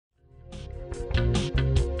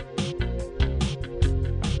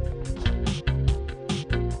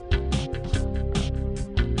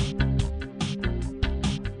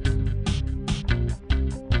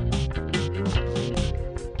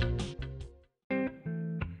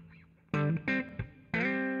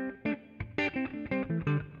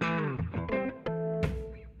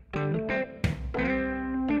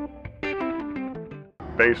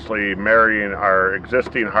basically marrying our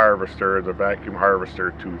existing harvester, the vacuum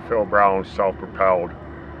harvester, to Phil Brown's self-propelled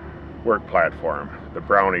work platform, the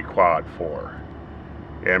Brownie Quad 4.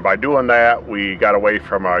 And by doing that, we got away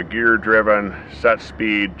from a gear-driven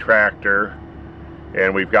set-speed tractor,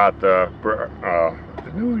 and we've got the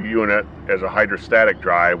new unit as a hydrostatic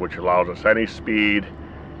drive, which allows us any speed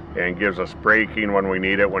and gives us braking when we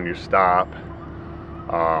need it when you stop.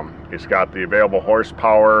 It's got the available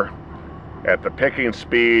horsepower at the picking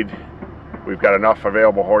speed. We've got enough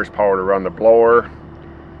available horsepower to run the blower,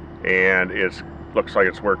 and it looks like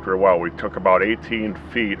it's worked real well. We took about 18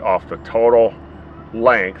 feet off the total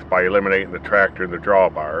length by eliminating the tractor and the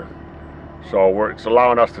drawbar. So it's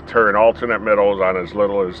allowing us to turn alternate middles on as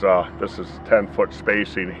little as, this is 10-foot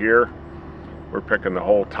spacing here. We're picking the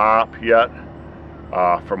whole top yet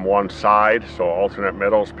from one side, so alternate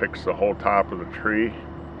middles picks the whole top of the tree.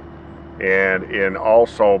 And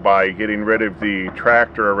also by getting rid of the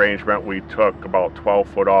tractor arrangement, we took about 12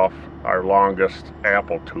 foot off our longest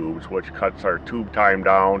apple tubes, which cuts our tube time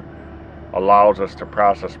down, allows us to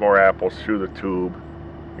process more apples through the tube,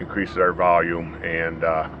 increases our volume, and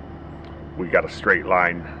we got a straight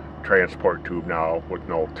line transport tube now with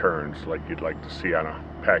no turns like you'd like to see on a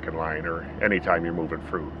packing line or anytime you're moving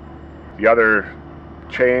fruit. The other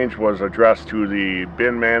change was addressed to the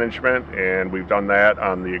bin management, and we've done that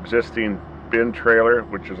on the existing bin trailer,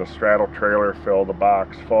 which is a straddle trailer. Fill the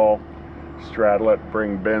box full, straddle it,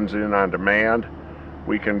 bring bins in on demand.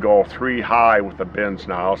 We can go 3 high with the bins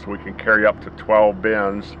now, so we can carry up to 12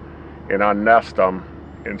 bins and unnest them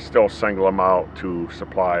and still single them out to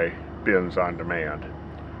supply bins on demand.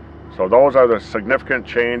 So those are the significant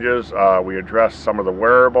changes. We addressed some of the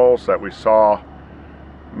wearables that we saw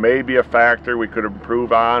may be a factor we could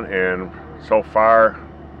improve on, and so far,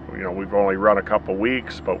 you know, we've only run a couple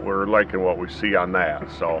weeks, but we're liking what we see on that.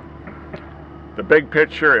 So the big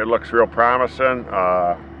picture, it looks real promising.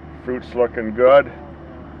 Fruit's looking good.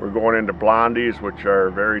 We're going into blondies, which are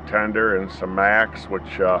very tender, and some macs,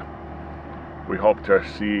 which we hope to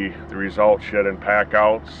see the results yet in pack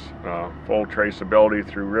outs, full traceability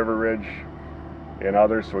through Riveridge and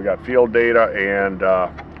others. So we got field data and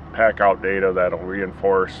pack out data that'll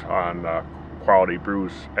reinforce on quality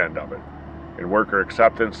Bruce end of it. And worker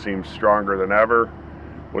acceptance seems stronger than ever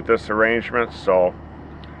with this arrangement. So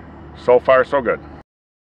far so good.